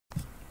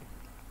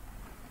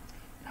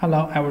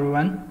Hello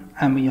everyone,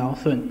 I'm Yao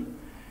Sun.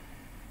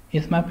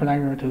 It's my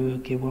pleasure to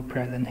give a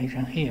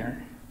presentation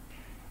here.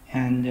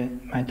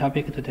 And my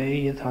topic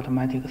today is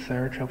automatic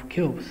search of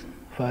cubes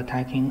for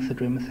attacking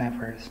stream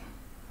ciphers.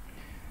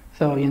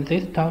 So in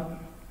this talk,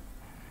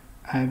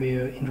 I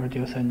will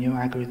introduce a new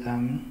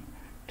algorithm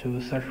to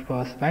search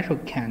for a special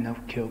kind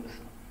of cubes.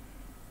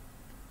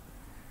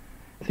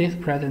 This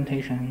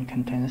presentation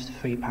contains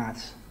 3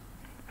 parts.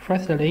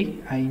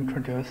 Firstly, I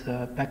introduce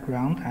the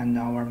background and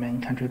our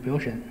main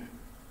contribution.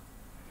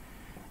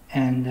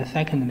 And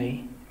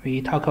secondly,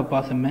 we talk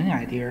about the main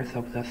ideas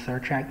of the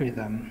search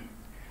algorithm.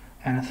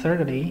 And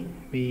thirdly,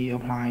 we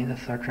apply the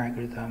search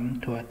algorithm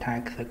to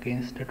attacks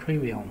against the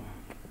trivial.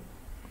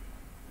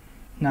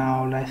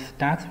 Now let's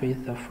start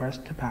with the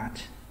first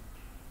part.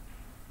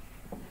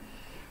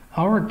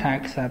 Our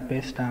attacks are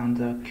based on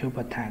the cube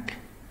attack,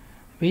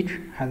 which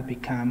has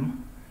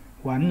become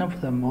one of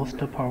the most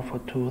powerful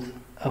tools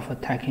of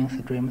attacking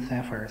stream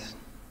ciphers.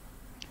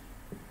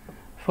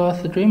 For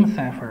a stream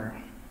cipher,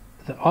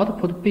 the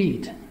output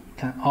bit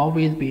can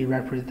always be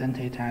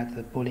represented as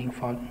a Boolean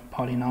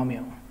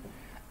polynomial,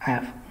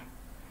 f,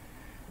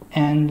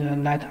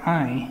 and let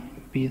I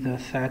be the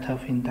set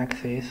of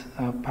indexes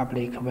of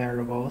public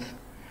variables,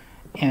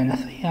 and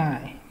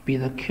ci be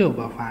the cube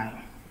of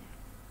I.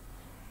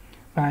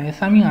 By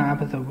summing up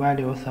the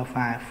values of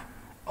f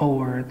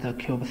over the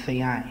cube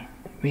ci,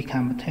 we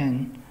can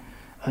obtain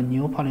a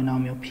new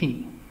polynomial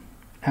p,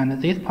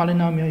 and this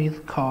polynomial is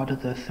called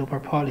the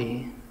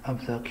superpoly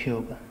of the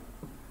cube.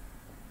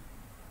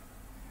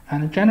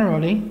 And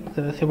generally,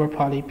 the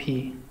superpoly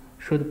p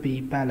should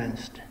be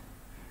balanced,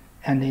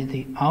 and in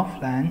the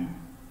offline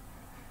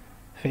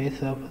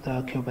phase of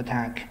the cube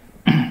attack,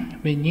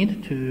 we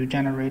need to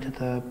generate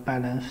the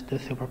balanced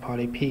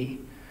superpoly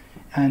p,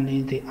 and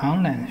in the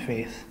online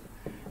phase,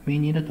 we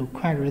need to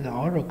query the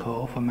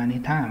oracle for many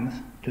times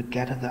to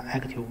get the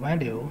active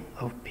value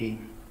of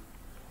p.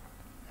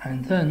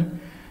 And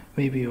then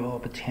we will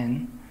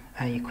obtain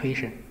an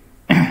equation.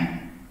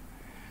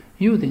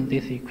 Using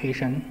this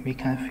equation, we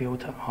can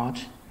filter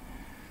out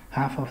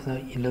half of the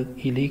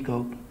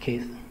illegal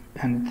case,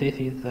 and this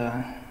is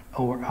the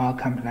overall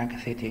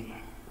complexity.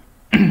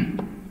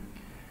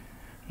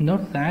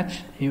 Note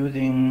that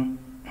using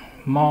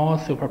more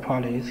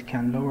superpolys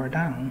can lower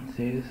down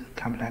this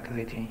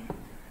complexity.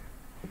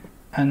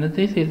 And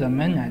this is the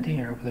main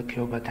idea of the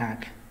cube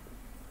attack.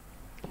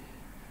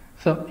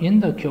 So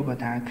in the cube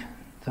attack,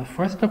 the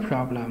first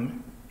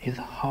problem is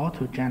how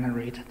to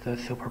generate the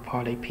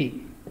superpoly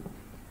p.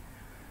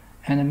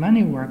 And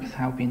many works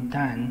have been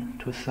done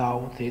to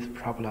solve this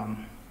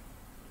problem.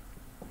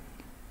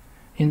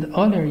 In the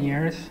earlier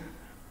years,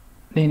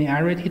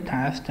 linearity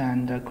test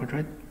and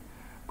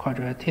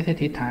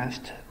quadraticity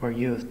test were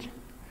used,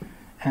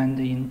 and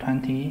in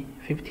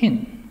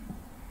 2015,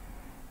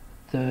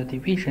 the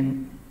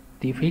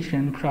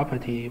division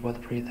property was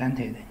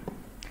presented,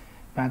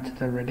 but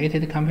the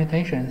related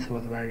computations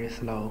was very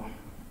slow.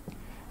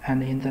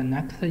 And in the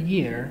next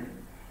year,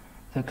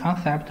 the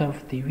concept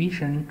of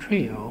division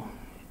trio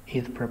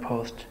is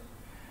proposed.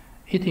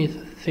 It is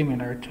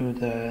similar to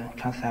the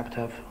concept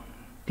of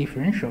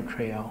differential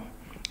trio,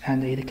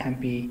 and it can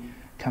be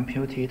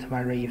computed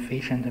very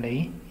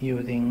efficiently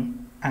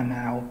using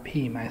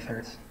MLP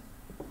methods.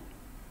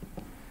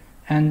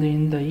 And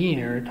in the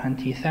year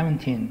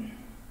 2017,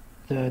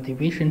 the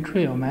division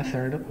trio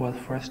method was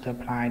first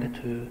applied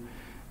to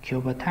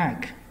cube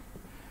attack,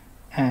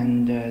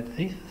 and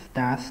this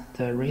starts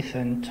the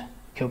recent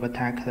cube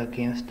attacks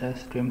against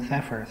stream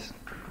ciphers.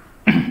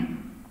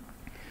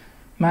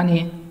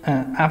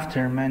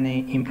 After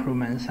many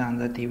improvements on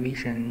the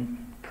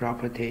division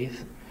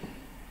properties,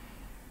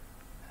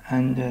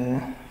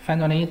 and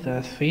finally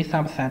the 3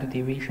 subset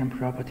division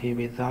property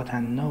without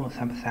a no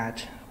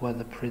subset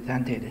was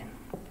presented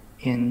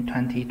in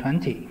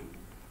 2020.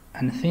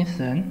 And since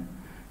then,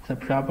 the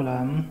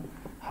problem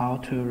how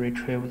to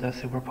retrieve the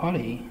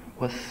superpoly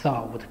was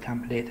solved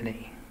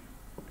completely.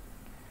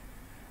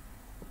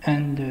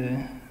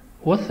 And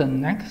what's the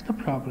next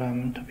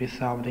problem to be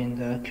solved in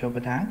the cube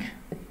attack?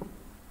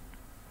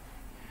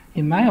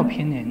 In my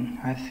opinion,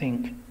 I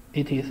think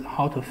it is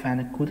how to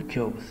find good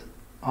cubes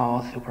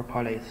or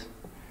superpolies.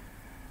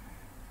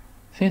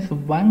 Since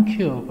one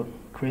cube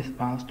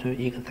corresponds to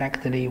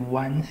exactly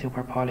one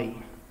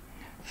superpoly,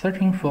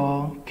 searching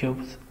for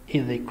cubes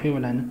is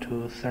equivalent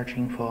to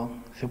searching for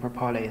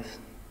superpolies.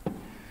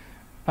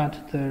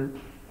 But the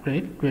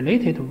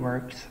related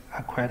works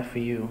are quite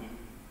few.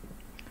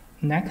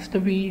 Next,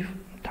 we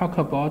talk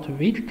about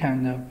which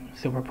kind of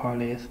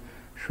superpolies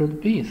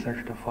should be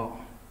searched for.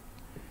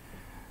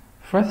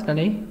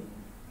 Firstly,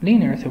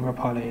 linear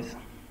superpolies.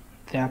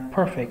 They are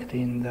perfect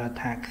in the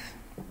attacks,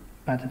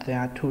 but they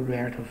are too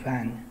rare to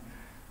find.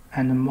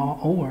 And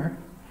moreover,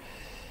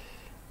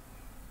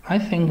 I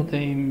think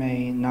they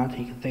may not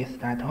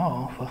exist at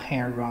all for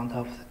higher rounds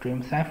of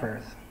stream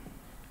ciphers.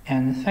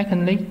 And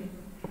secondly,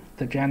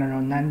 the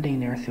general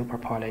nonlinear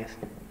superpolies.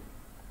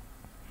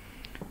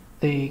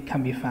 They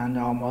can be found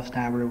almost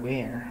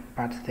everywhere,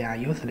 but they are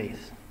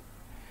useless.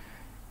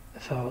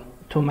 So,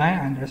 to my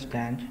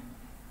understand,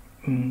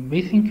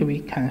 we think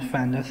we can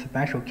find a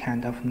special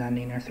kind of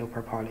nonlinear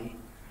superpoly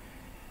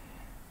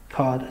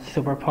called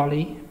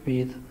superpoly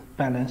with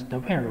balanced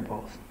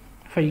variables.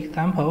 For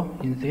example,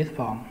 in this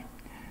form,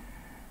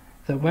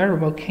 the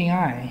variable ki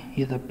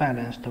is a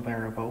balanced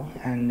variable,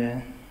 and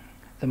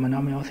the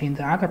monomials in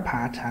the other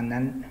part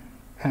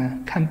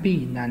can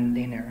be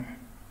nonlinear.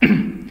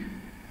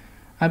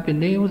 I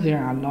believe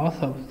there are lots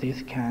of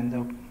this kind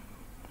of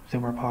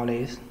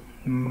superpolies,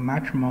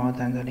 much more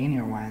than the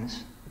linear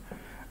ones.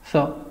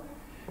 So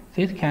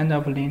this kind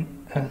of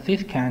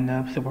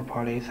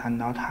superpolies are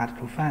not hard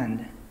to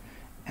find,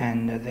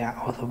 and they are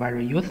also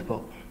very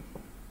useful.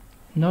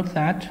 Note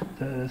that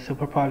the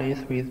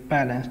superpolies with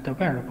balanced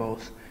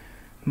variables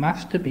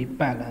must be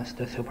balanced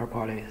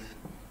superpolies.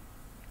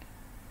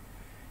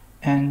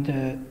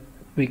 And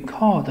we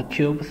call the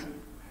cubes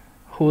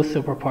whose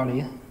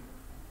superpoly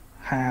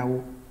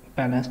have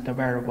balanced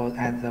variables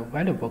as the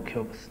valuable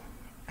cubes.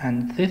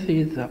 And this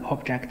is the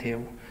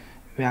objective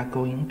we are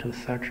going to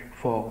search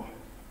for.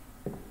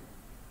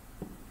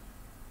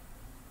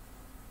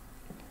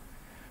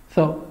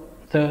 So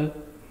the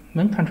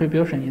main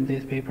contribution in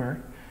this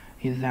paper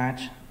is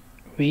that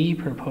we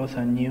propose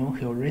a new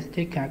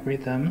heuristic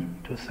algorithm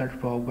to search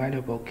for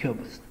valuable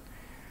cubes.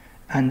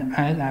 And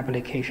as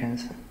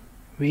applications,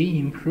 we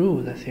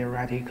improve the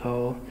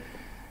theoretical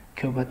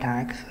cube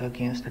attacks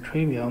against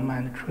trivium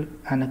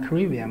and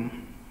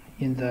trivium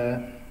in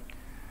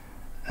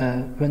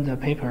when the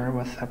paper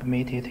was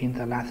submitted in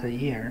the last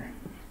year.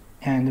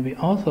 And we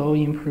also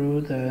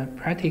improve the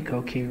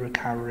practical key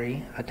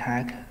recovery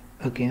attack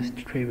against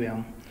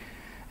trivium.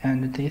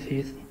 And this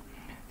is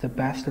the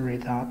best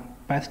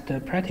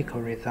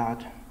practical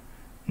result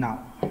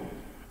now.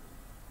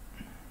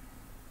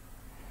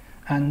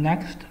 And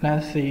next,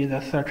 let's see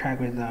the search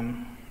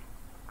algorithm.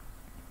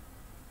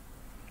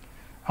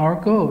 Our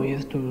goal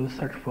is to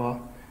search for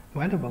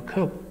valuable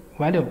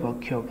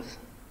cubes,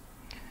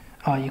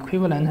 or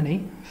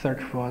equivalently,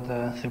 search for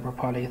the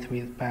superpolies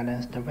with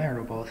balanced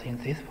variables in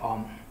this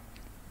form.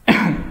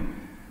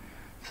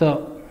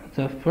 So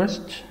the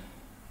first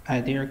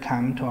idea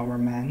come to our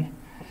mind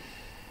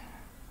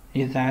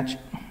is that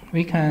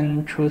we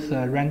can choose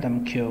a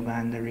random cube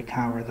and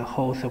recover the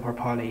whole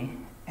superpoly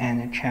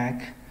and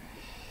check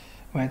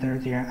whether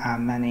there are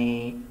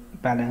many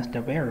balanced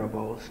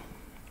variables.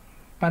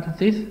 But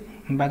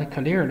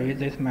clearly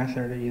this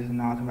method is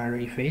not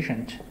very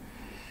efficient,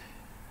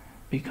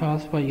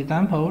 because, for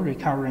example,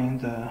 recovering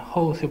the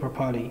whole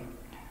superpoly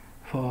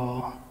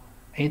for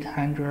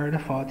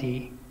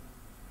 840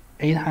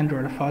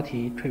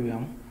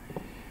 trivium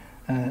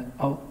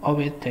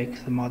always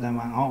takes more than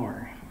 1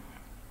 hour.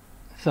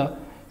 So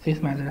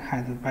this method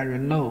has a very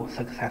low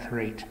success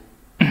rate.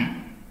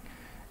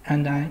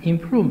 And an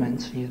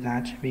improvement is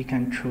that we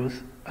can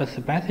choose a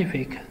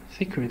specific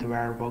secret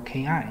variable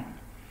ki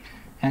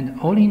and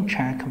only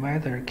check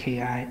whether ki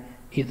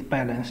is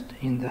balanced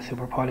in the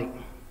superpoly.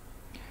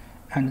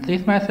 And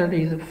this method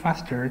is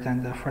faster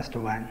than the first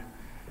one,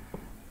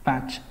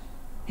 but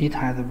it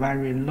has a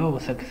very low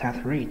success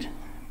rate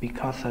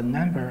because the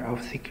number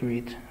of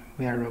secret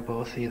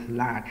variables is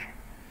large.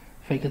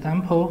 For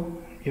example,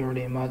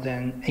 usually more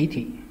than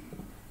 80.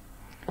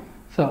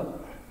 So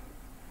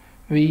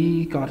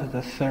we got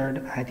the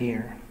third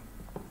idea.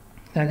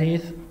 That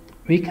is,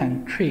 we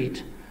can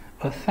treat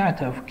a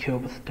set of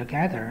cubes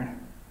together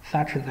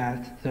such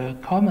that the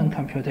common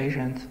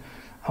computations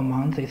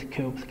among these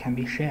cubes can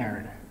be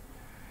shared.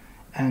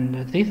 And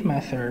this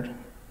method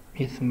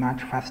is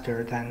much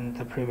faster than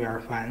the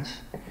previous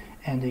ones,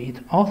 and it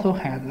also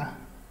has a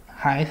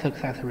high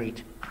success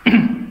rate.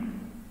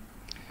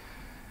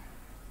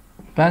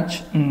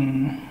 But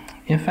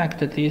in fact,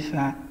 this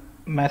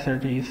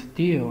method is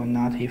still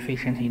not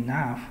efficient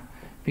enough,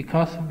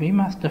 because we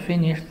must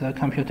finish the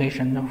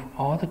computation of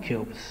all the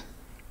cubes,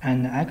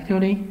 and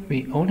actually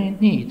we only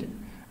need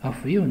a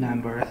few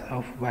numbers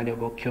of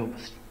valuable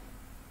cubes.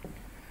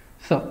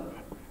 So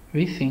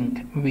we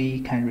think we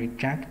can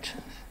reject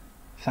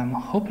some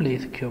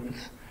hopeless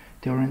cubes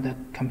during the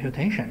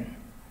computation,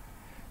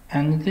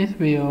 and this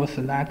will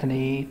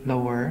slightly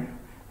lower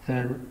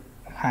the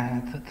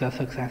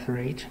success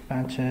rate,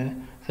 but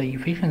the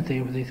efficiency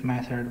of this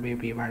method will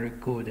be very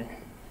good.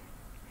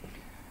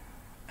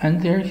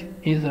 And there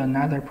is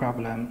another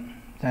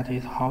problem, that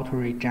is how to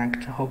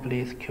reject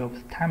hopeless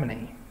cubes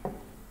timely.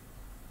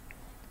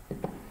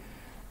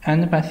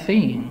 And by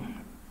saying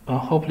a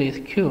hopeless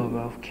cube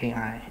of ki,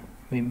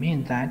 we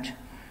mean that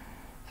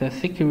the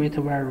secret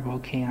variable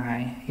ki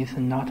is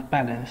not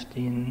balanced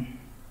in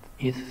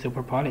its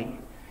superpoly,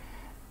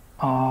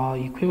 or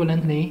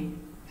equivalently,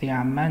 there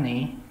are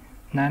many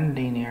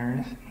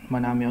nonlinear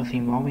monomials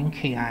involving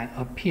ki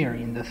appear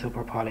in the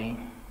superpoly.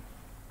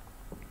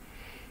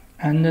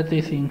 And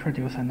this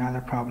introduces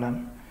another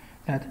problem,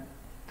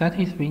 that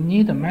is, we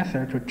need a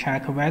method to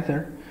check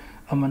whether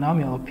a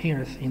monomial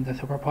appears in the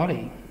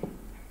superpoly,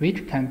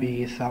 which can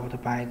be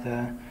solved by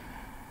the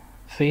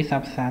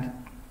 3-subset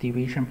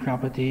division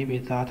property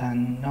without a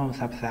no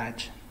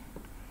subset.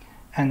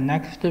 And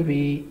next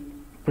we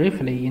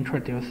briefly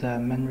introduce the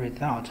main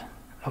result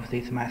of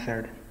this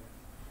method.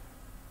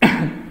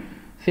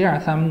 There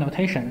are some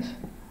notations.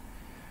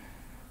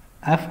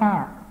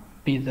 fr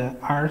be the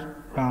R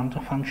round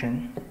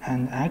function,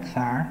 and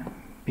xr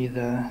be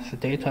the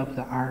state of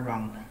the R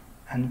round,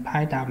 and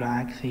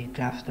pi_wx is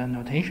just a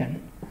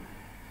notation,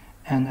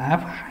 and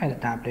f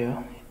hat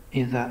w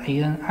is the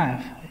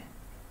ANF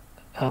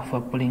of a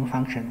Boolean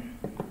function.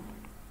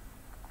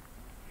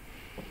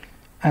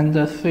 And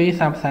the 3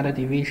 subset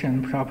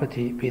division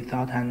property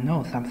without a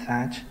no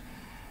subset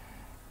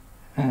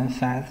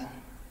says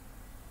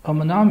a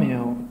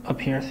monomial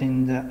appears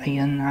in the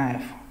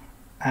ANF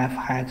f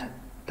hat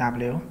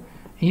w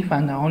if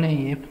and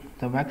only if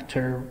the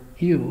vector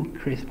u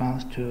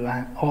corresponds to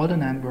an odd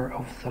number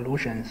of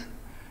solutions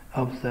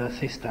of the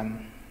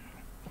system.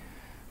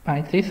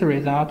 By this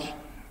result,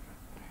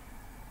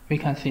 we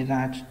can see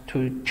that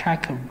to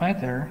check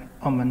whether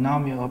a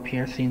monomial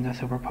appears in the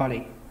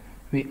superpoly,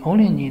 we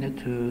only need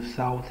to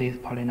solve this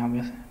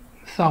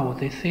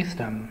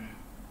system.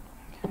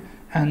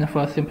 And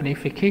for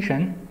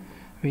simplification,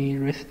 we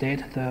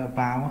restate the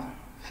above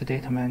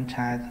statement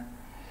as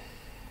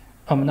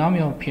a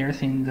monomial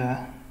appears in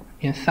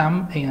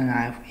some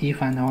ANF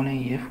if and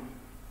only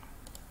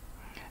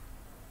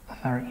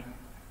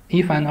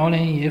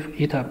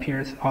if it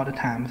appears odd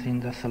times in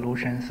the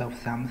solutions of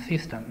some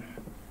system.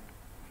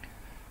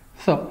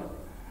 So,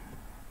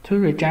 to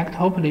reject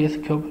hopeless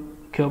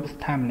cubes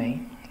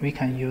timely, we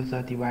can use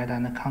the divide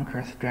and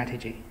conquer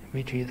strategy,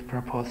 which is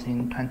proposed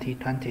in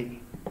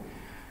 2020.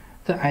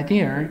 The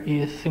idea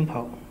is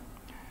simple.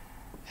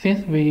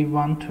 Since we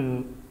want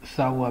to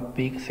solve a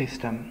big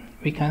system,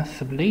 we can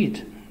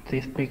split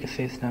this big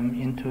system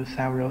into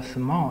several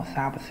small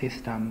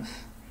subsystems.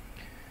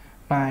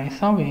 By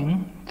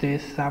solving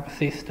these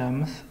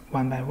subsystems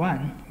one by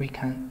one, we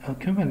can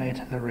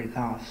accumulate the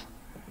results.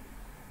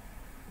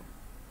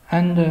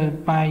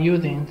 And by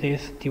using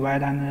this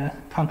divide and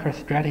conquer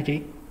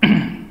strategy,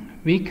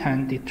 we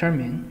can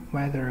determine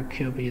whether a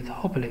cube is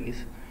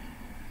hopeless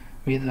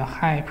with a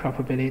high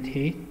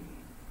probability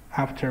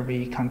after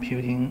we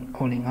computing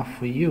only a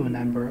few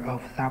number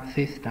of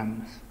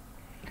subsystems.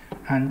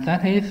 And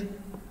that is,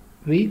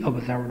 we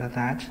observed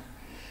that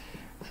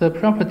the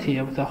property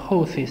of the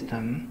whole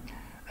system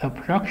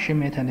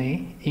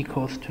approximately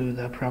equals to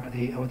the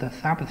property of the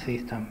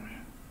subsystem.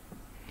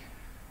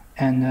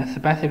 And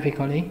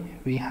specifically,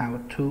 we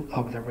have 2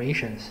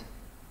 observations.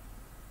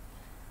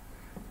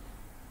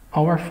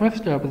 Our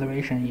first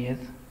observation is,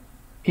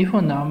 if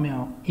a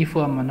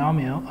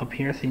monomial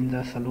appears in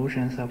the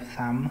solutions of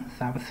some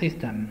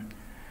subsystem,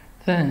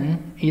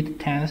 then it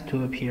tends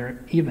to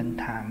appear even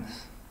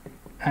times.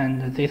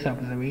 And this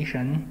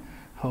observation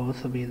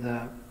holds with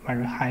a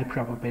very high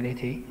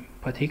probability,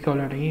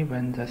 particularly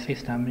when the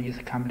system is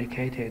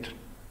complicated.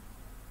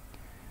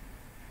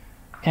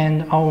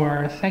 And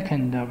our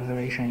second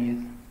observation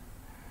is,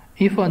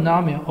 if a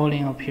monomial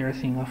only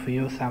appears in a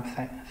few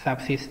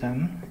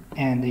subsystems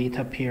and it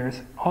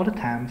appears odd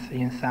times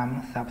in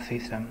some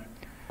subsystem,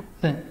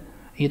 then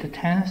it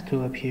tends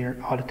to appear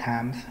odd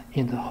times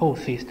in the whole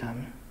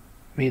system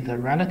with a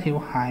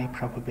relative high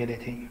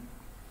probability.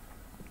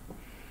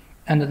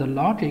 And the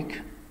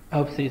logic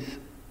of this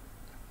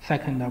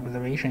second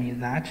observation is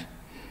that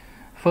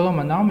for a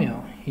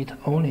monomial, it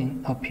only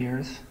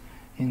appears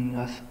in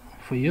a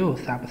few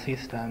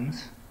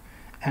subsystems,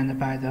 and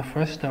by the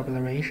first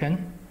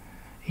observation,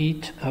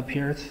 it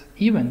appears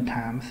even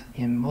times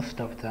in most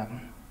of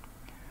them.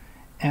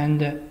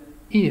 And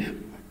if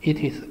it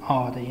is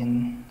odd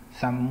in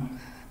some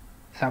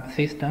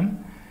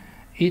subsystem,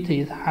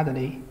 it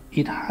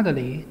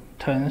hardly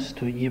turns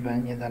to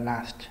even in the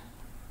last.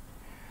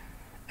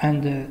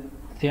 And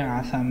there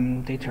are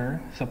some data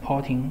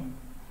supporting,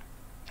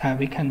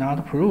 we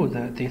cannot prove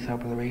this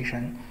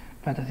observation,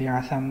 but there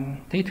are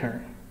some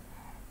data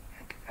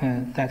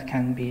that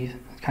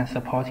can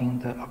supporting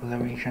the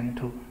observation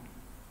too.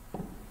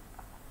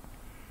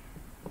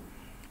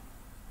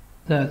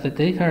 The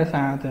data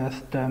are the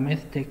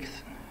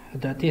statistics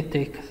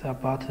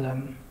about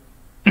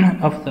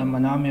of the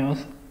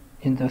monomials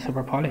in the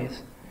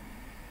superpolis,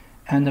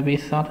 and we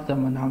sort the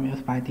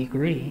monomials by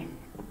degree,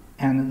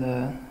 and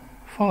the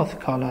fourth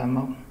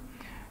column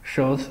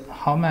shows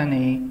how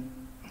many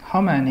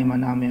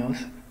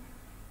monomials,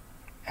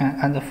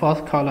 and the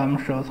fourth column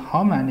shows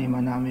how many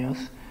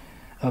monomials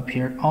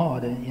appear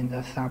odd in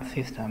the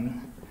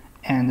subsystem,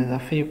 and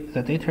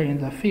the data in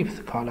the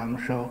fifth column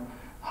show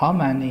how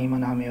many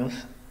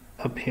monomials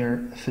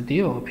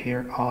still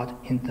appear odd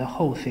in the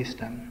whole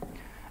system,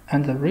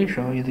 and the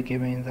ratio is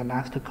given in the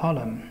last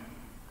column.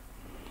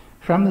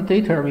 From the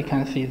data, we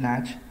can see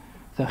that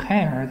the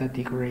higher the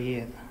degree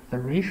is,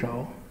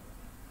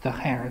 the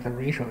higher the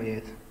ratio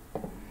is.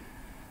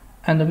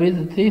 And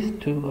with these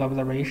 2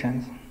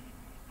 observations,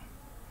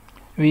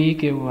 we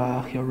give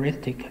a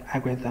heuristic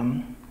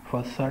algorithm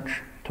to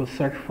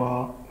search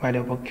for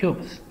valuable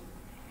cubes.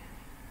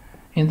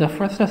 In the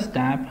first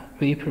step,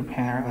 we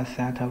prepare a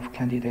set of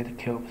candidate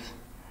cubes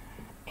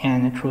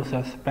and choose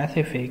a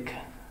specific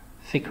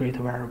secret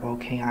variable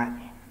ki.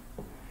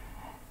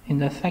 In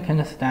the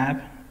second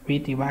step, we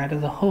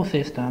divide the whole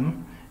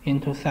system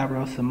into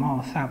several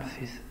small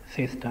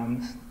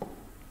subsystems.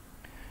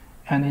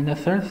 And in the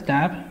third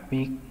step,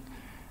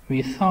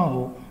 we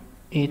solve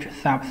each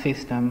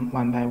subsystem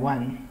one by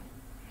one.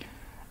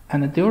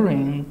 And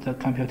during the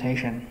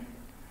computation,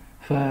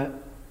 for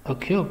a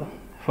cube,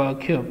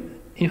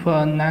 if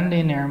a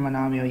nonlinear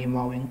monomial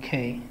involving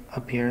k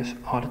appears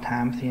odd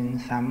times in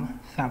some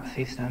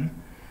subsystem,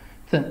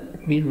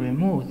 then we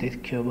remove this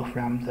cube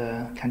from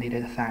the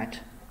candidate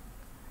set.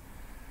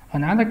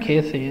 Another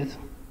case is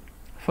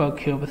for a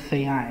cube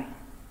Ci.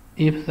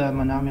 If the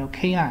monomial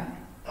Ki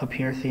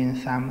appears in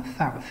some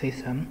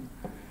subsystem,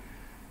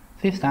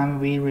 this time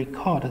we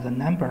record the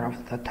number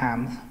of the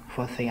times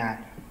for Ci.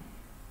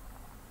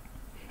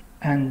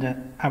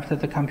 And after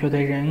the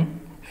computation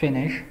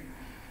finish,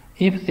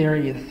 if there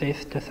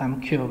exists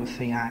some cube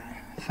Ci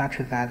such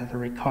that the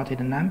recorded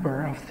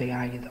number of Ci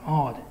is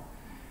odd,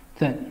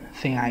 then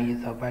Ci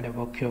is a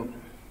valuable cube.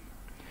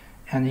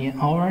 And in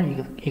our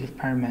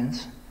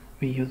experiments,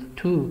 we use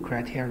two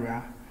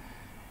criteria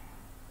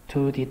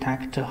to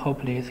detect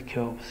hopeless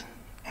cubes,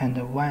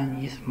 and one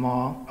is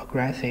more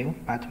aggressive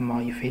but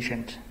more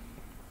efficient.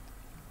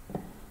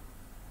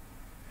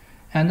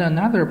 And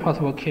another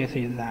possible case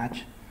is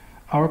that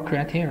our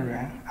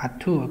criteria are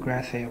too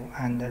aggressive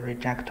and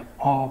reject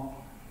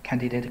all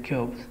candidate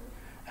cubes.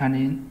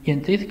 And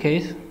in this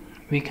case,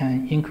 we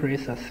can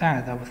increase the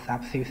size of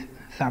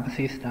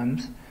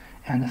subsystems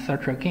and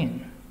search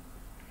again.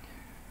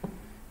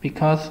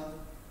 Because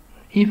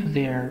if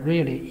there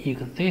really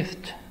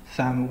exist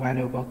some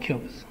valuable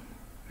cubes,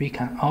 we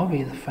can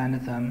always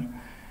find them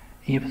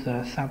if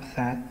the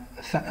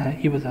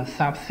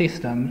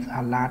subsystems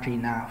are large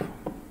enough.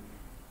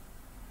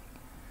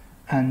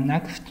 And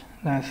next,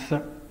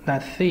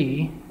 let's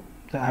see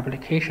the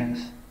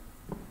applications.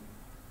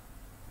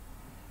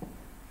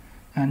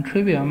 And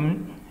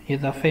Trivium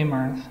is a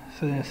famous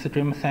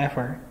stream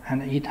cipher,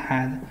 and it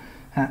has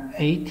an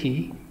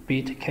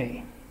 80-bit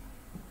key.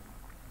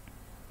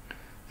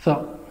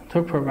 So,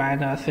 to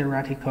provide a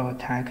theoretical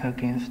attack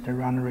against the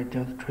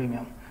round-reduced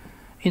trivium,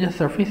 it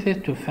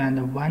suffices to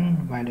find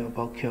one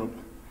valuable cube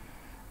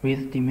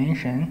with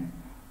dimension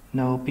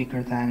no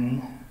bigger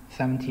than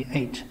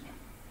 78.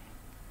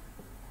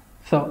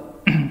 So,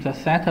 the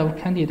set of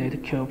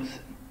candidate cubes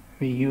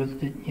we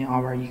used in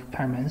our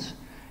experiments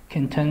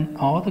contain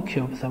all the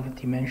cubes of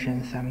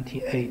dimension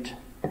 78.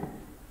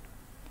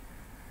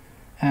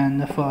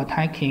 And for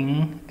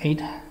attacking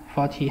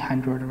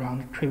 4000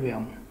 round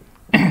trivium,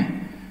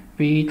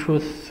 we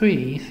choose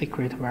 3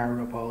 secret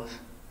variables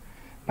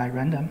by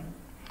random,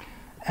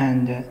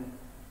 and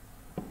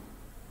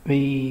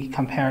we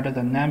compared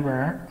the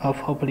number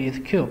of hopeless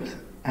cubes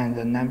and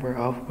the number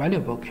of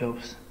valuable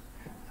cubes,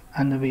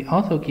 and we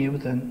also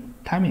give the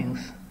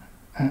timings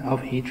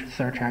of each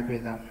search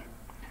algorithm.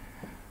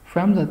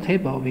 From the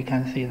table, we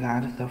can see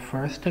that the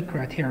first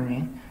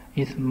criterion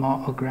is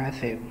more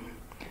aggressive,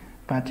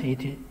 but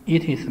it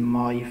is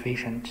more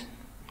efficient.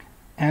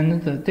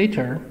 And the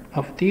data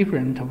of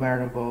different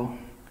variables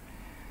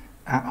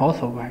are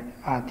also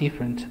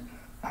different.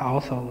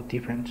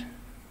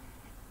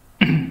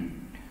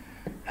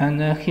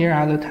 And here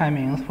are the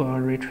timings for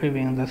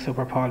retrieving the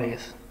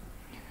superpolis.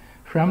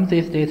 From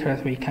these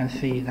data, we can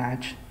see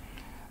that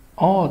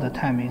all the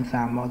timings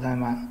are more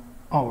than 1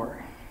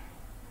 hour.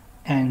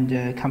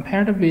 And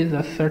compared with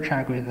the search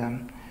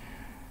algorithm,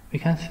 we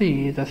can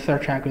see the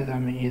search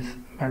algorithm is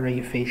very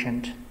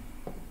efficient.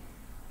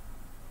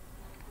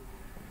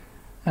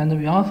 And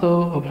we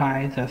also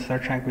apply the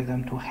search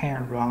algorithm to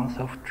higher rounds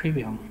of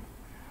trivium.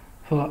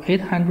 For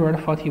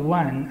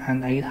 841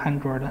 and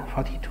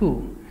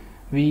 842,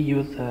 we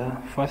use the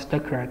first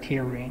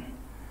criterion.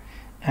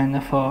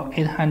 And for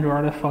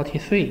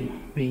 843,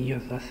 we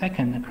use the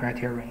second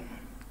criterion.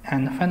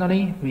 And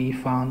finally, we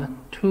found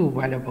 2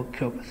 valuable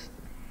cubes.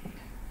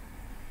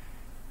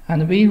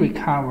 And we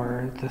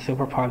recover the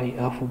superpoly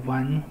of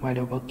 1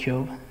 valuable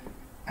cube,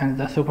 and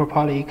the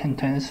superpoly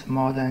contains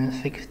more than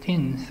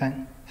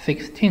 16,000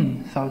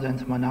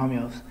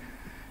 monomials,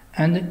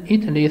 and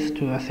it leads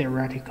to a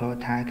theoretical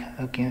attack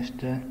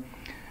against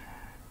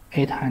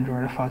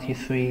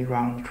 843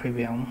 round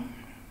trivium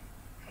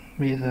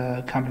with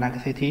a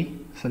complexity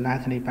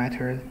slightly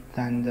better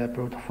than the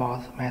brute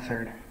force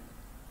method.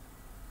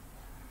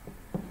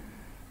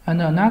 And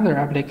another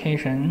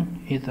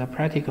application is a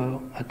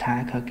practical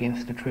attack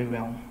against the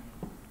trivium.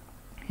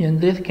 In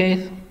this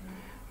case,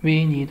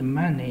 we need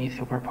many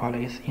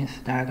superpolis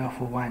instead of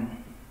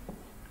 1.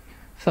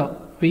 So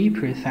we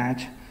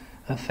preset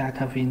a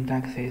set of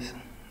indexes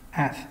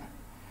S,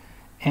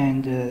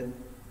 and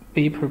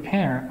we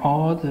prepare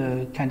all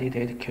the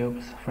candidate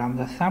cubes from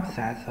the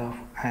subsets of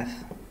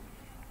S.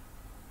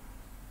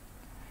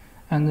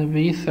 And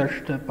we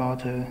searched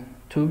about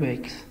 2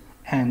 weeks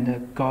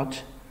and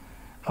got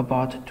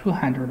about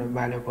 200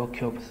 valuable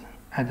cubes,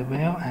 as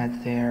well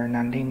as their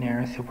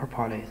nonlinear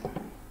superpolis.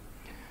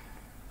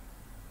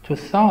 To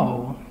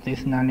solve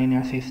this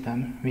nonlinear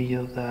system, we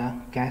use the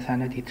guess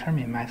and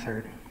determine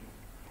method.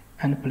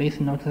 And please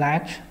note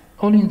that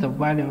only the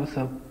values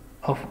of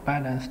of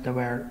balanced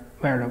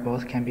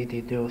variables can be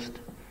deduced.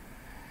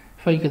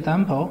 For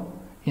example,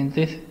 in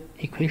this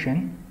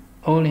equation,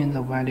 only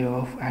the value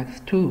of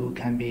x2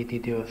 can be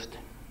deduced.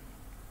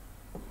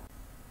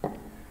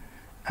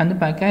 And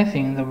by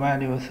guessing the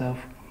values of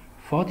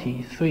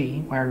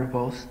 43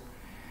 variables,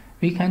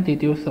 we can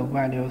deduce the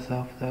values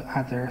of the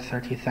other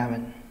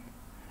 37,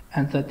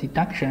 and the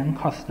deduction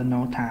costs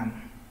no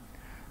time.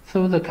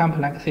 So the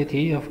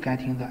complexity of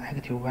getting the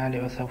active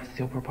values of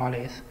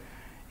superpolys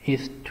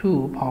is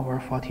 2 power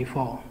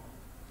 44,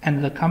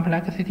 and the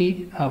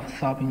complexity of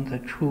solving the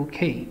true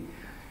K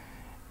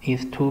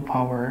is 2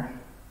 power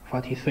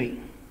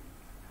 43.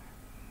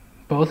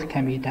 Both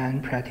can be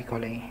done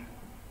practically.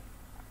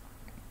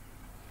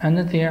 And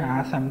there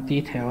are some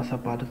details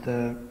about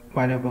the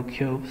variable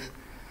cubes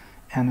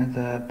and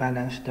the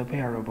balanced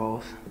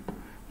variables.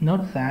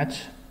 Note that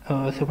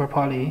a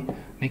superpoly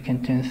may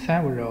contain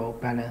several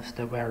balanced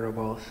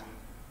variables.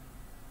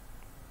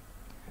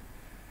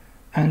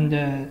 And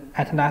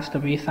at last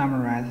we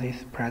summarize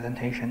this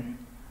presentation.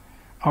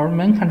 Our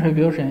main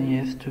contribution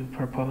is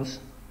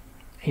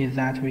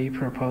that we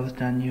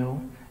proposed a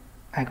new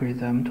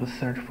algorithm to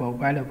search for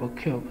valuable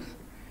cubes.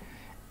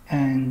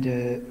 And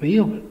we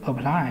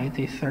apply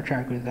this search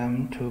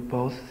algorithm to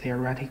both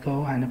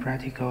theoretical and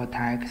practical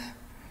attacks.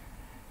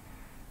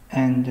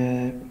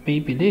 And we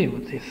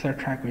believe this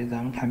search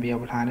algorithm can be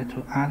applied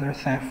to other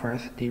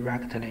ciphers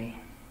directly.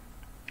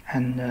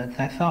 And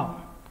that's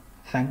all.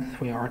 Thanks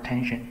for your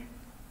attention.